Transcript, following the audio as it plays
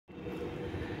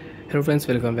Hello friends,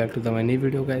 welcome back to my new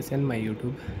video guys and my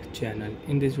YouTube channel.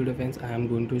 In this video friends, I am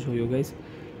going to show you guys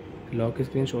lock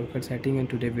screen shortcut setting, and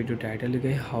today video title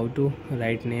is how to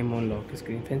write name on lock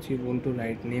screen. Friends, you want to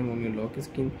write name on your lock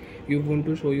screen, you want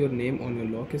to show your name on your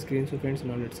lock screen. So friends,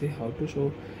 now let's see how to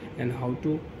show and how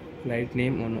to write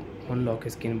name on lock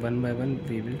screen. One by one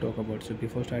we will talk about. So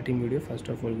before starting video, first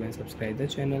of all go and subscribe the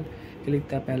channel, click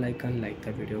the bell icon, like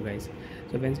the video guys.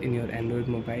 So friends, in your Android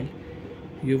mobile,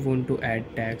 you want to add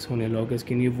tags on your lock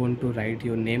screen, you want to write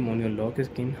your name on your lock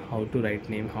screen. How to write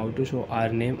name, how to show our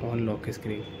name on lock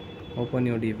screen? Open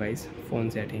your device, phone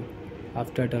setting.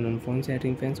 After turn on phone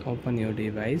setting friends, open your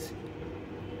device,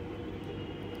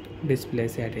 display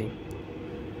setting,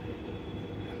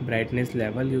 brightness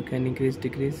level you can increase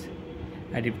decrease,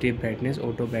 adaptive brightness,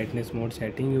 auto brightness mode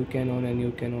setting you can on, and you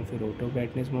can off your auto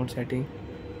brightness mode setting.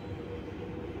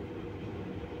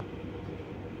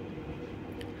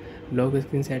 Lock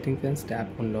screen setting friends, tap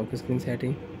on lock screen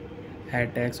setting,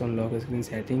 add tags on lock screen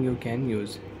setting you can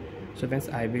use. So friends,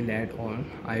 I will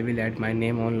add my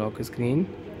name on lock screen.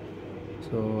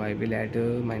 So I will add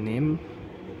my name.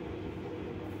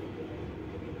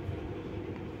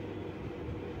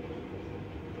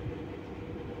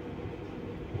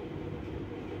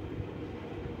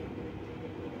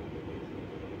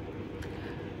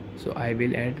 So I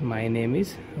will add my name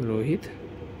is Rohit,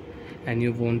 and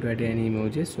you want to add any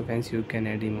emojis, so friends you can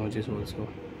add emojis also.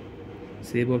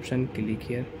 Save option, click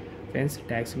here. Friends,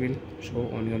 tags will show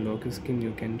on your lock screen,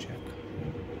 you can check.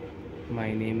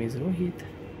 My name is Rohit.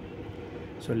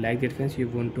 So like that friends, you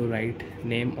want to write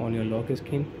name on your lock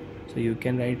screen, so you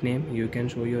can write name, you can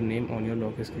show your name on your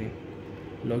lock screen.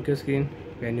 Lock screen,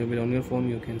 when you will on your phone,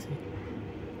 you can see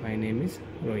my name is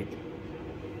Rohit.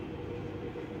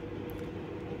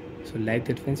 So like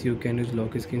that friends, you can use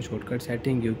lock screen shortcut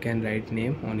setting, you can write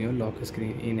name on your lock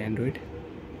screen in Android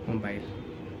mobile.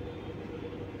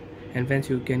 And friends,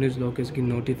 you can use lock screen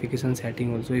notification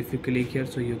setting also. If you click here,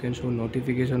 so you can show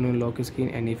notification on lock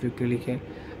screen, and if you click here,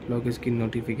 lock screen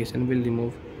notification will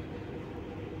remove.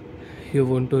 You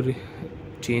want to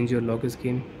change your lock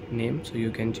screen name, so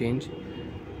you can change.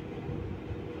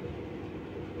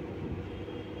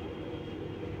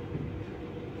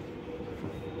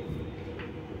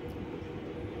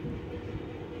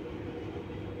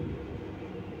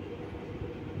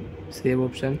 Save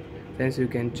option, friends you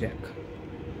can check.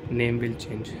 Name will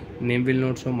change, name will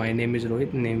not show my name is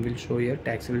Rohit, name will show here,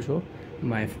 text will show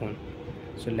my phone.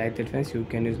 So like that friends, you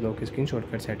can use lock screen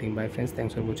shortcut setting. Bye friends,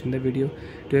 thanks for watching the video.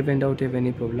 Do you have any doubt, have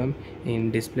any problem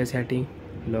in display setting,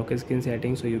 lock screen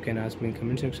setting, so you can ask me in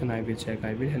comment section. I will check,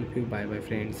 I will help you. Bye bye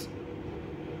friends.